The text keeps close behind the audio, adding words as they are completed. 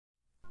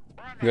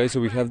Guys,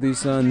 so we have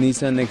this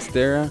Nissan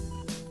Xterra.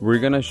 We're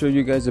gonna show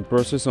you guys the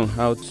process on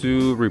how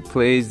to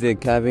replace the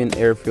cabin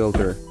air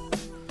filter.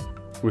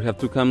 We have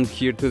to come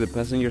here to the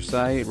passenger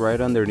side,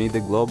 right underneath the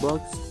glove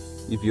box.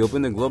 If you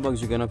open the glove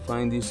box, you're gonna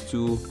find these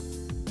two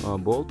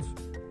bolts.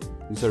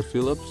 These are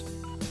Phillips,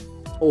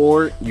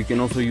 or you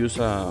can also use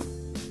a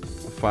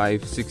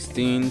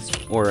 5/16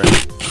 or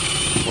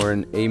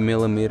an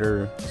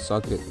 8mm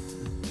socket.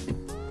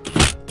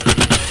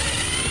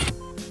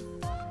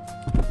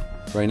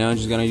 Right now I'm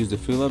just gonna use the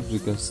Phillips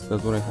because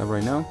that's what I have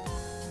right now,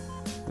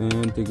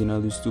 and taking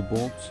out these two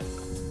bolts.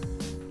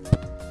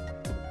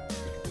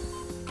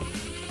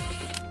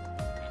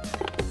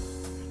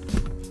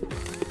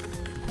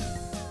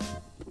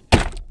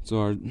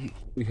 So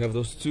we have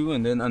those two,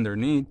 and then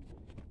underneath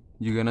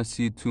you're gonna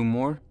see two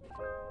more.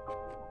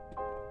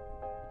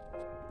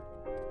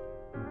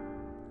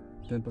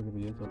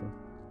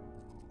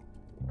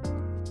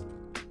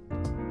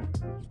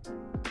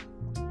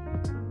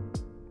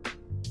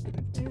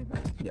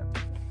 Yeah.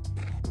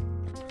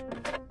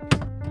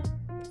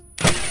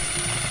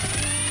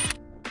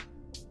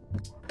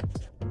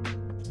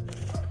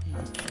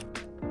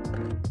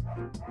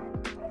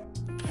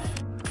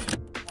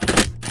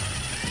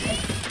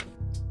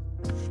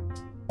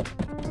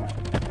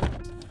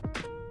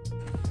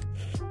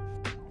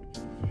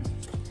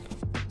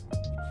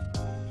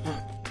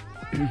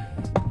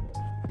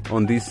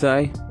 On this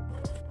side,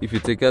 if you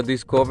take out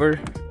this cover,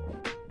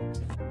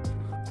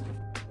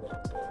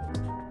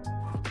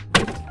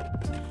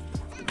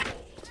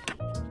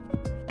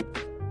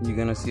 you're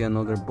gonna see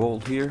another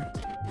bolt here.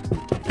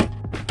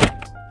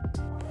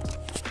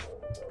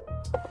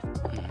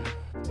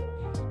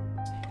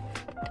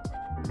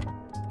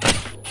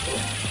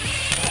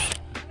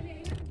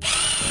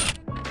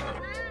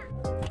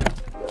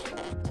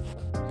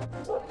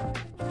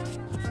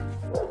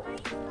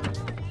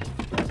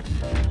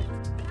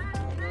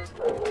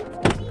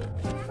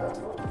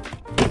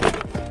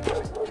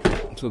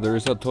 So there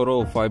is a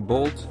total of 5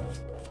 bolts,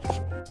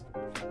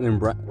 and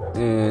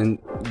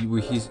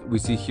we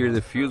see here the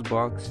fuse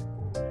box.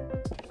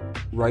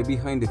 Right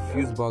behind the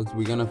fuse box,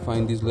 we're gonna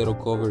find this little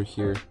cover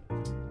here.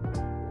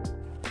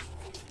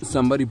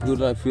 Somebody put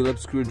a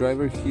Phillips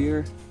screwdriver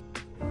here.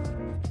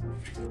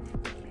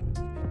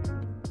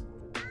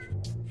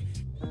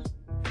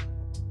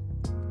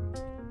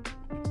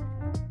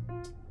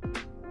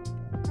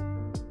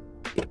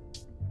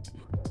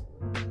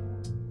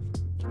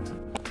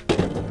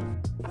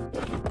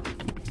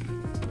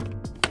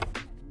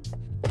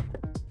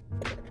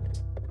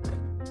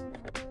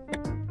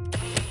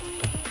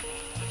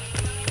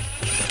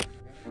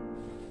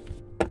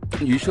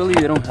 Usually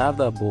they don't have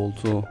that bolt,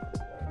 so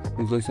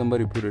looks like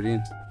somebody put it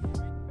in.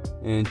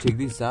 And check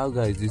this out,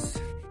 guys.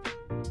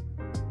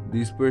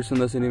 This person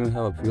doesn't even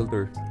have a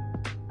filter.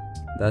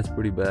 That's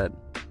pretty bad.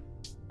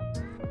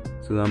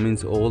 So that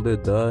means all the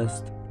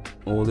dust,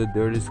 all the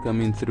dirt is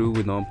coming through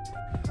with no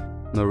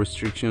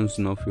restrictions,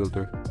 no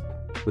filter.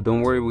 But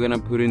don't worry, we're gonna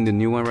put in the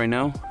new one right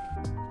now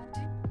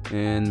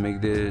and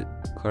make the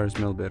car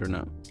smell better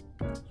now.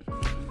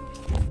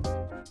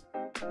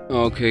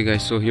 Okay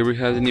guys, so here we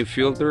have the new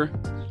filter.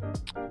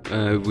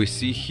 We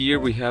see here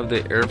we have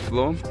the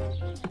airflow.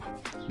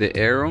 The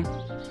arrow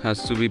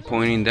has to be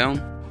pointing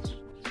down.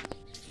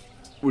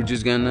 We're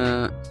just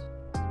gonna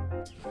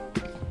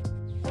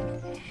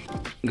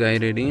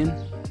guide it in.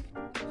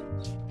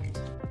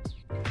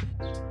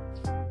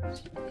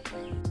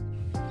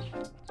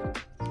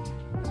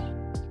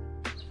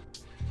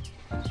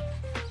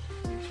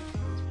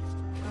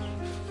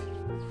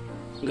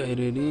 Guide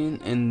it in,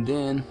 and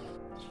then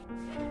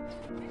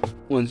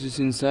once it's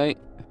inside,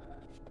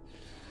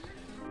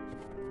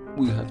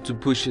 we have to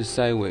push it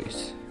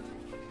sideways.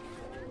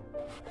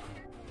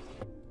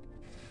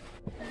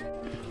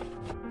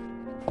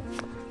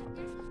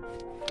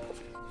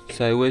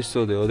 Sideways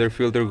so the other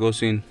filter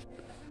goes in.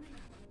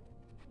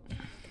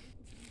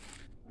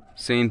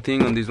 Same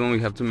thing on this one,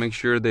 we have to make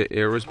sure the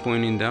arrow is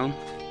pointing down.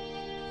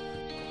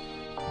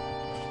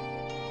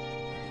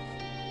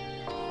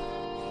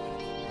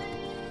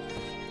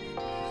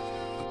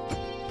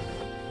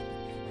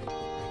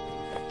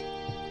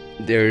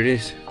 There it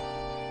is.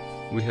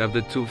 We have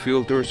the two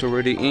filters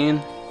already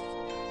in.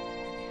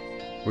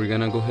 We're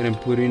gonna go ahead and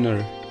put in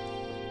our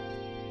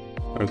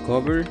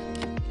cover.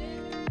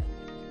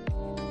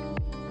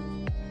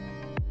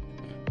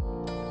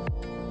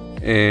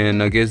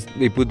 And I guess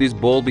they put this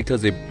bolt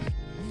because the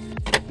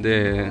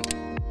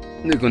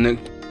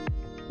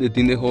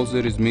thing that holds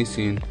it is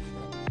missing.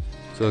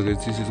 So I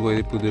guess this is why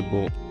they put the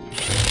bolt.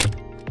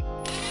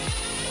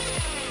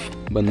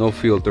 But no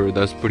filter,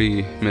 that's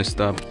pretty messed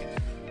up.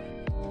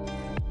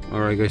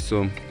 Alright guys,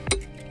 so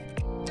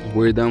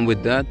we're done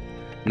with that.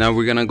 Now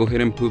we're gonna go ahead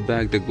and put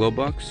back the glove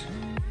box.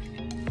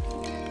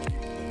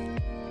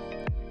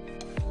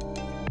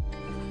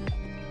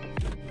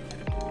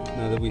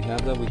 Now that we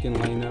have that, we can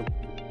line up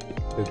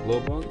the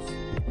glove box.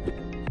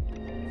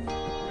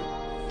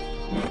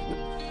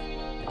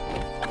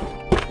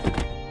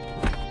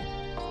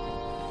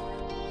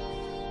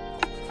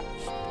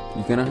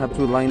 You gonna have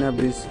to line up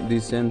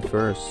this end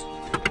first.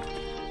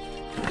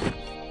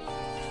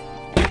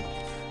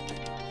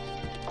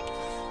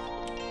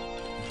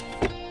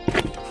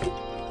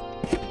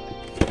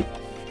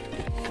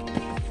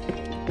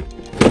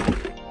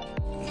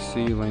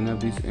 See, you line up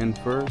this end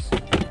first,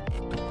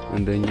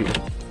 and then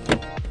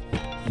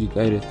you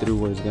guide it through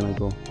where it's gonna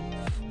go.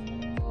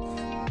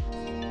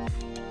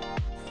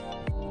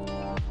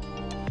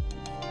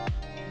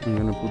 I'm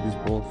gonna put this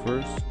bolt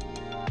first.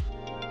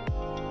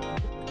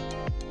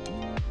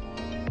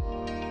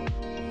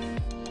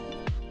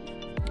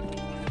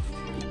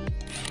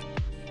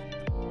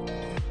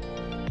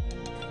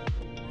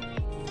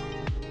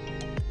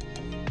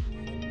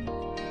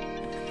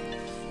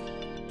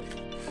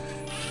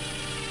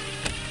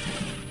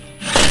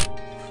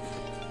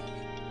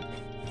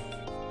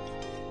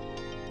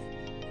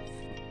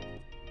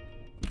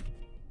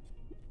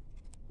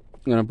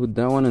 I'm gonna put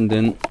that one, and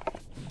then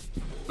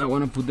I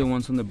want to put the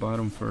ones on the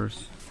bottom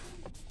first.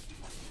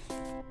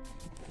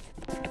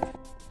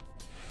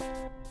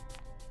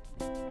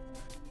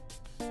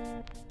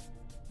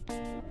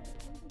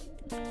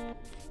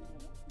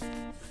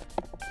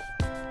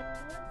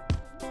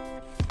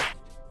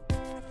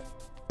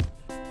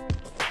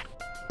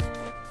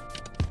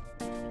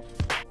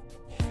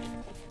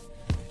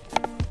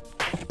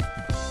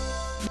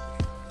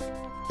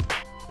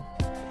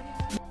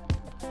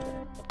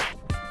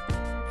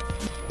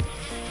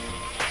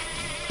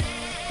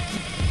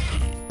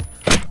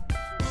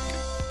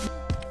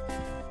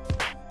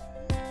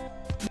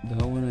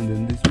 That one, and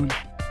then this one.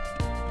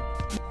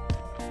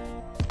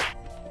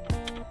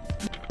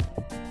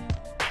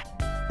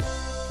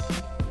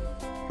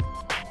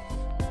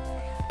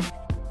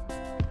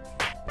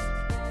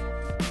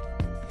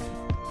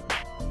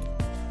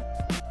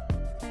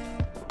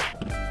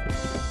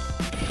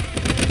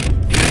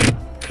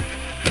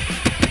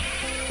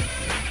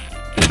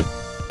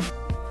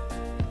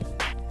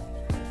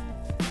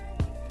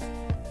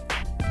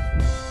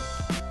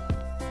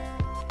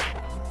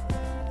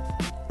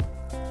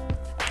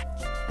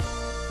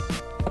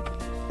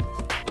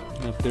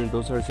 After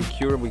those are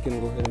secure, we can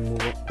go ahead and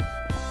move up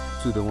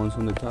to the ones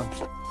on the top.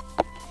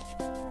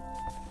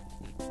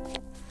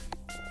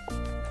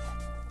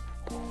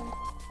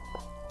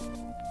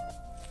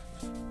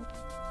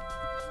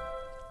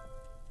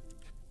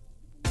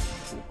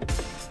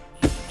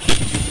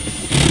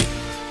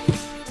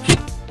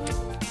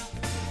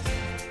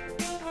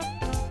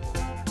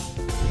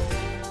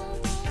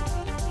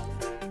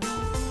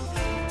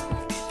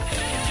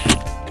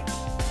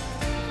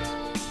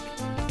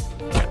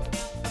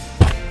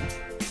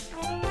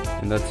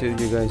 And that's it,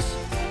 you guys.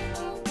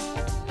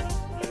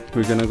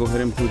 We're gonna go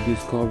ahead and put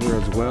this cover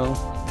as well.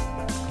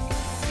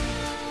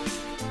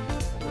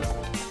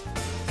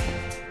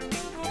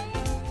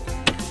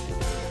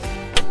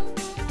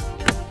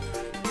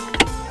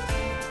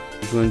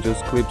 This one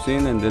just clips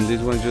in, and then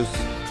this one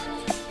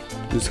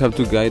just have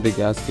to guide the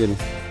gasket. You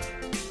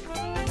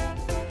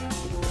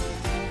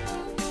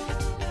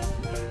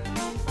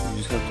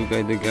just have to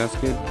guide the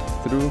gasket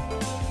through.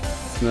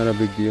 It's not a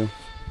big deal.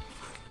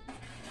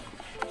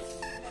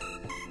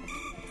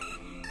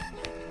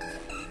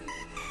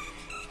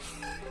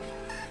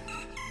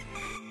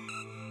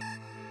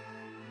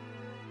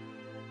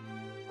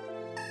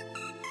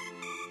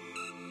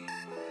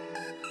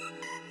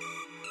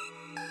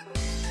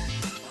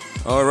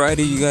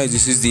 Alrighty, you guys,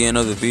 this is the end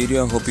of the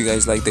video. I hope you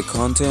guys like the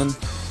content.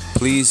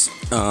 Please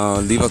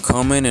leave a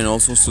comment and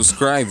also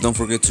subscribe. Don't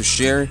forget to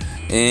share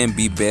and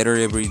be better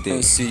every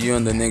day. See you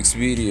on the next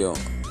video.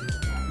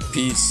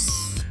 Peace.